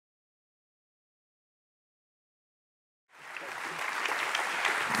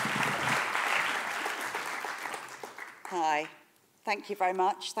Hi, thank you very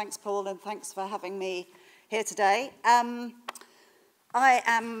much. Thanks, Paul, and thanks for having me here today. I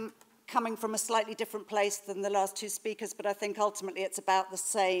am coming from a slightly different place than the last two speakers, but I think ultimately it's about the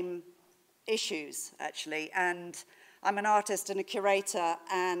same issues, actually. And I'm an artist and a curator,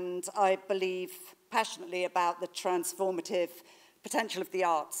 and I believe passionately about the transformative potential of the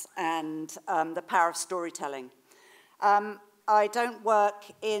arts and the power of storytelling. I don't work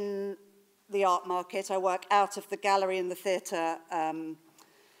in the art market. I work out of the gallery and the theatre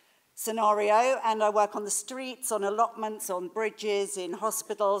scenario, and I work on the streets, on allotments, on bridges, in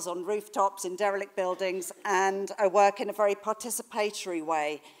hospitals, on rooftops, in derelict buildings, and I work in a very participatory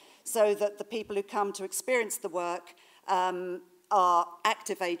way so that the people who come to experience the work are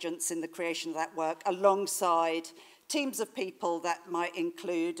active agents in the creation of that work alongside teams of people that might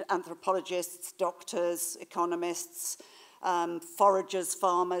include anthropologists, doctors, economists, foragers,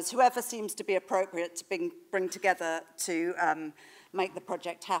 farmers, whoever seems to be appropriate to bring together to make the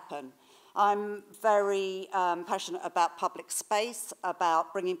project happen. I'm very passionate about public space,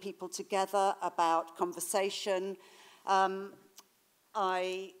 about bringing people together, about conversation.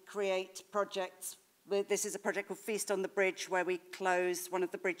 I create projects. This is a project called Feast on the Bridge, where we close one of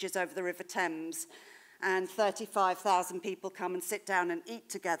the bridges over the River Thames, and 35,000 people come and sit down and eat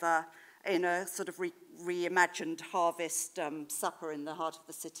together in a sort of reimagined harvest supper in the heart of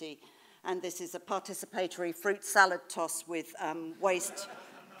the city. And this is a participatory fruit salad toss with waste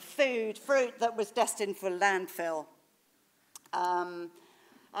fruit that was destined for landfill.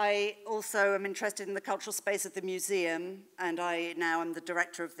 I also am interested in the cultural space of the museum, and I now am the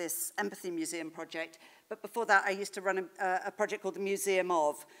director of this Empathy Museum project. But before that, I used to run a project called the Museum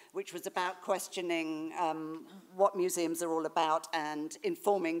of, which was about questioning what museums are all about and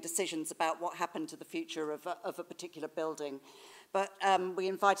informing decisions about what happened to the future of a particular building. But we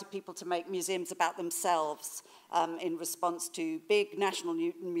invited people to make museums about themselves in response to big national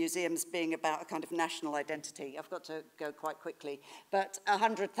museums being about a kind of national identity. I've got to go quite quickly. But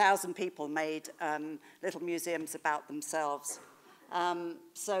 100,000 people made little museums about themselves.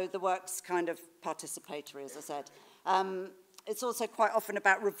 So the work's kind of participatory, as I said. It's also quite often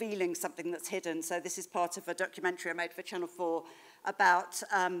about revealing something that's hidden. So this is part of a documentary I made for Channel 4 about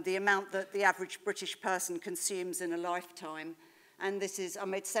the amount that the average British person consumes in a lifetime. And this is, I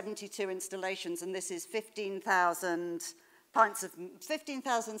made 72 installations, and this is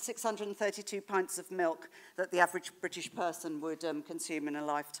 15,632 pints of milk that the average British person would consume in a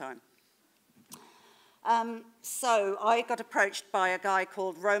lifetime. So I got approached by a guy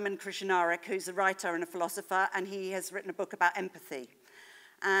called Roman Krishnarik, who's a writer and a philosopher, and he has written a book about empathy.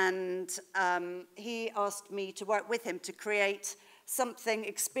 And he asked me to work with him to create something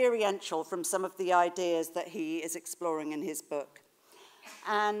experiential from some of the ideas that he is exploring in his book.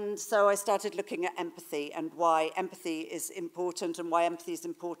 And so I started looking at empathy and why empathy is important and why empathy is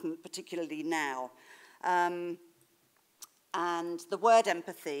important particularly now. And the word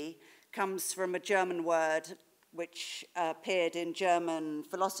empathy comes from a German word which appeared in German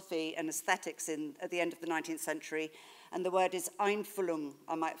philosophy and aesthetics at the end of the 19th century. And the word is Einfühlung.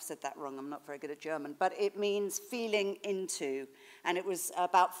 I might have said that wrong. I'm not very good at German. But it means feeling into. And it was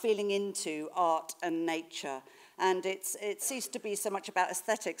about feeling into art and nature. And it ceased to be so much about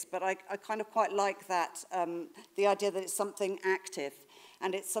aesthetics, but I kind of quite like that, the idea that it's something active.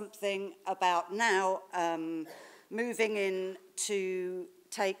 And it's something about now moving in to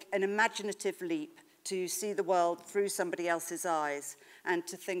take an imaginative leap, to see the world through somebody else's eyes, and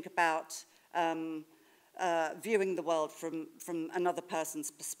to think about viewing the world from another person's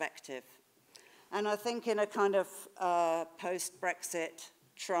perspective. And I think in a kind of post-Brexit,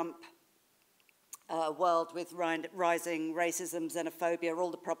 Trump world with rising racism, xenophobia,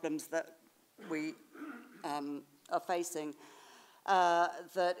 all the problems that we are facing,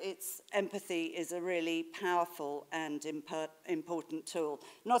 that empathy is a really powerful and important tool,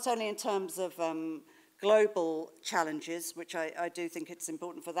 not only in terms of global challenges, which I do think it's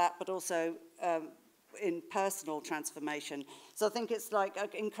important for that, but also in personal transformation. So I think it's like an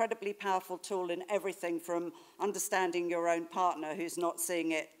incredibly powerful tool in everything from understanding your own partner who's not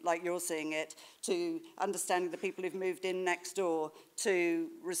seeing it like you're seeing it, to understanding the people who've moved in next door, to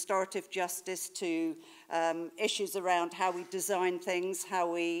restorative justice, to issues around how we design things, how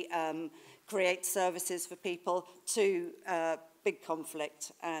we create services for people, to big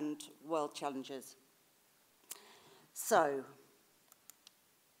conflict and world challenges. So,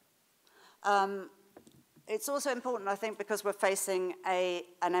 it's also important, I think, because we're facing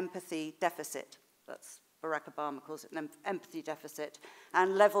an empathy deficit. That's Barack Obama calls it an empathy deficit.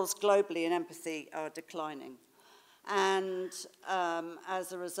 And levels globally in empathy are declining. And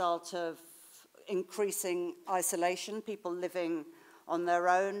as a result of increasing isolation, people living on their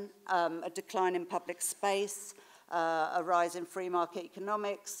own, a decline in public space, a rise in free market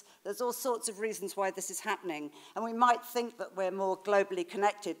economics. There's all sorts of reasons why this is happening. And we might think that we're more globally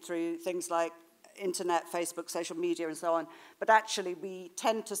connected through things like internet, Facebook, social media, and so on. But actually, we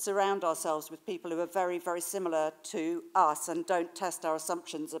tend to surround ourselves with people who are very, very similar to us and don't test our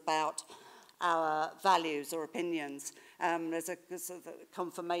assumptions about our values or opinions. There's a sort of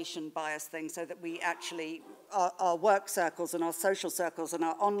confirmation bias thing, so that we actually, our work circles and our social circles and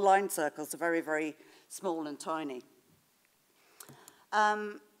our online circles are very, very small and tiny.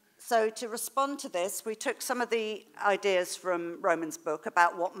 So to respond to this, we took some of the ideas from Roman's book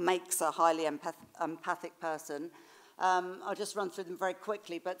about what makes a highly empathic person. I'll just run through them very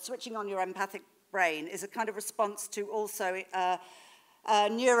quickly, but switching on your empathic brain is a kind of response to also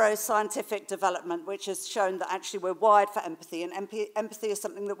neuroscientific development, which has shown that actually we're wired for empathy, and empathy is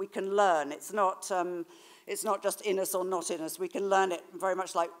something that we can learn. It's not just in us or not in us. We can learn it very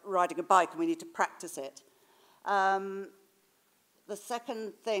much like riding a bike, and we need to practice it. The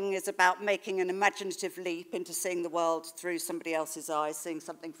second thing is about making an imaginative leap into seeing the world through somebody else's eyes, seeing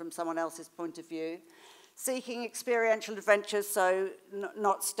something from someone else's point of view. Seeking experiential adventures, so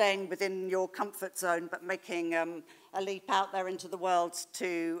not staying within your comfort zone, but making a leap out there into the world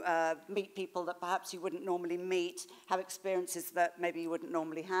to meet people that perhaps you wouldn't normally meet, have experiences that maybe you wouldn't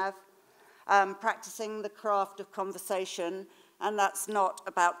normally have. Practicing the craft of conversation, and that's not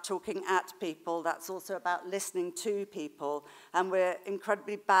about talking at people, that's also about listening to people, and we're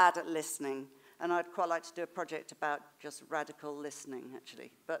incredibly bad at listening, and I'd quite like to do a project about just radical listening,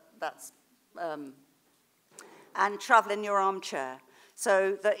 actually, but that's... and travel in your armchair,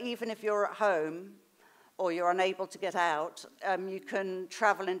 so that even if you're at home or you're unable to get out, you can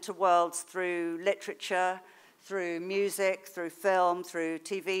travel into worlds through literature, through music, through film, through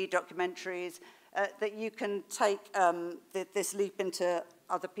TV, documentaries, that you can take this leap into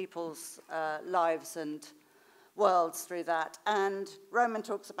other people's lives and worlds through that. And Roman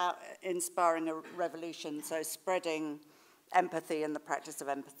talks about inspiring a revolution, so spreading empathy and the practice of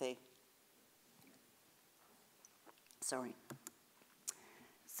empathy. Sorry.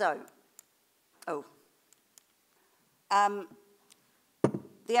 So,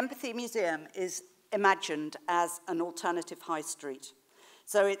 the Empathy Museum is imagined as an alternative high street.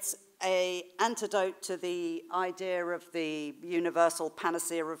 So it's an antidote to the idea of the universal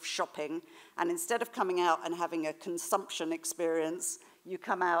panacea of shopping, and instead of coming out and having a consumption experience, you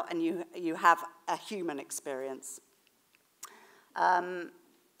come out and you have a human experience.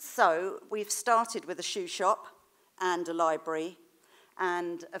 So we've started with a shoe shop and a library,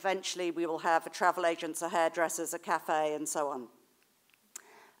 and eventually we will have a travel agents, a hairdressers, a cafe, and so on.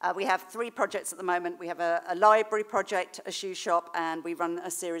 We have 3 projects at the moment. We have a library project, a shoe shop, and we run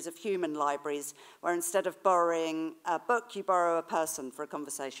a series of human libraries, where instead of borrowing a book, you borrow a person for a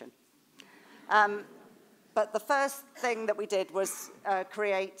conversation. But the first thing that we did was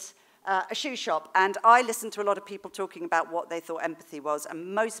create a shoe shop, and I listened to a lot of people talking about what they thought empathy was,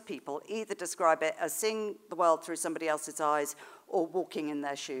 and most people either describe it as seeing the world through somebody else's eyes or walking in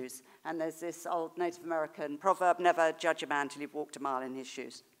their shoes. And there's this old Native American proverb, never judge a man till you've walked a mile in his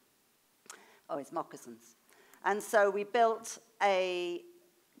shoes. Oh, his moccasins. And so we built a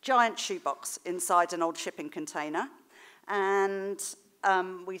giant shoebox inside an old shipping container, and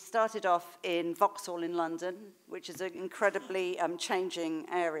we started off in Vauxhall in London, which is an incredibly changing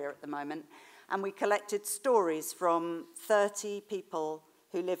area at the moment, and we collected stories from 30 people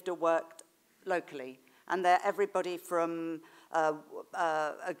who lived or worked locally, and they're everybody from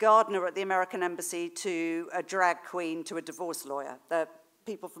a gardener at the American Embassy to a drag queen to a divorce lawyer. They're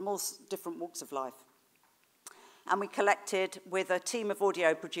people from all different walks of life. And we collected, with a team of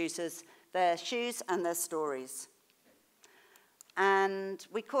audio producers, their shoes and their stories. And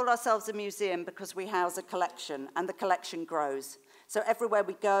we call ourselves a museum because we house a collection, and the collection grows. So everywhere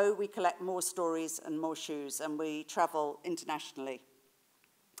we go, we collect more stories and more shoes, and we travel internationally.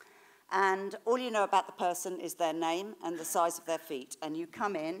 And all you know about the person is their name and the size of their feet. And you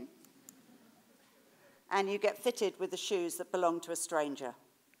come in, and you get fitted with the shoes that belong to a stranger.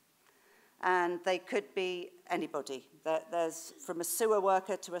 And they could be anybody. There's from a sewer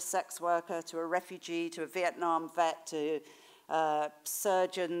worker to a sex worker to a refugee to a Vietnam vet to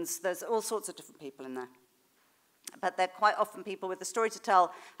surgeons. There's all sorts of different people in there. But they're quite often people with a story to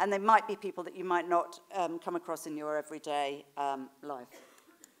tell, and they might be people that you might not come across in your everyday life.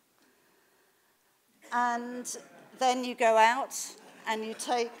 And then you go out and you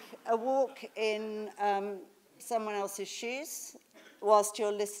take a walk in someone else's shoes whilst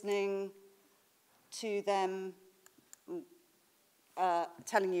you're listening to them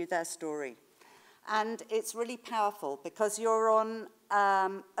telling you their story. And it's really powerful because you're on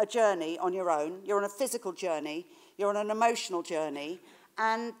a journey on your own. You're on a physical journey. You're on an emotional journey.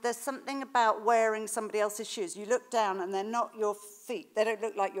 And there's something about wearing somebody else's shoes. You look down and they're not your feet. They don't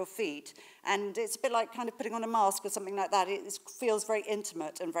look like your feet. And it's a bit like kind of putting on a mask or something like that. It feels very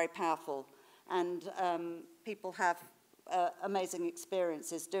intimate and very powerful. And people have amazing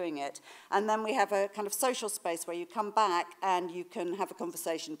experiences doing it. And then we have a kind of social space where you come back and you can have a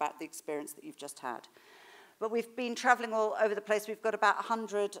conversation about the experience that you've just had. But we've been traveling all over the place. We've got about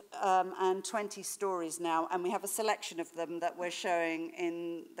 120 stories now, and we have a selection of them that we're showing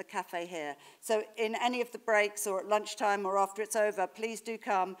in the cafe here. So in any of the breaks or at lunchtime or after it's over, please do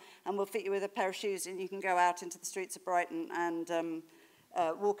come and we'll fit you with a pair of shoes and you can go out into the streets of Brighton and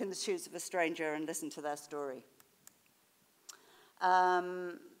walk in the shoes of a stranger and listen to their story.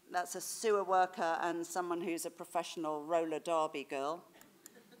 That's a sewer worker and someone who's a professional roller derby girl.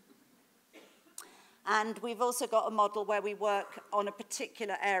 And we've also got a model where we work on a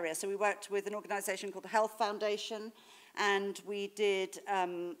particular area. So we worked with an organisation called the Health Foundation, and we did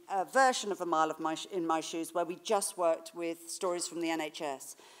a version of A Mile in My Shoes where we just worked with stories from the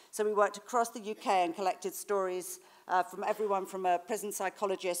NHS. So we worked across the UK and collected stories from everyone from a prison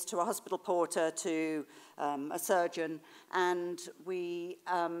psychologist to a hospital porter to a surgeon. And we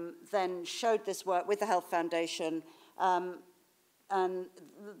then showed this work with the Health Foundation and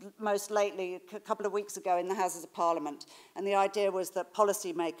most lately, a couple of weeks ago in the Houses of Parliament. And the idea was that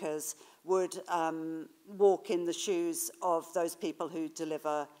policymakers would walk in the shoes of those people who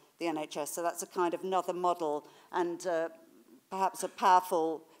deliver the NHS. So that's a kind of another model and perhaps a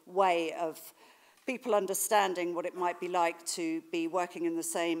powerful way of people understanding what it might be like to be working in the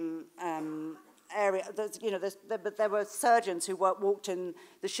same area. There were surgeons who walked in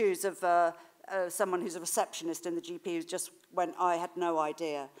the shoes of someone who's a receptionist in the GP who just went, I had no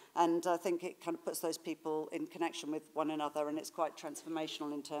idea. And I think it kind of puts those people in connection with one another, and it's quite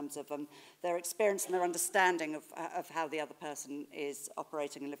transformational in terms of their experience and their understanding of how the other person is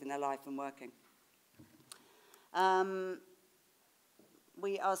operating and living their life and working.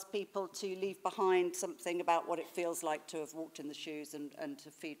 We ask people to leave behind something about what it feels like to have walked in the shoes and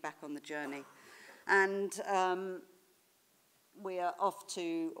to feed back on the journey. And we are off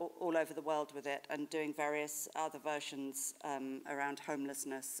to all over the world with it and doing various other versions around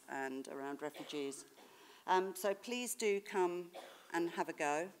homelessness and around refugees. So please do come and have a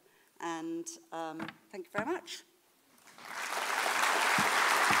go. And thank you very much.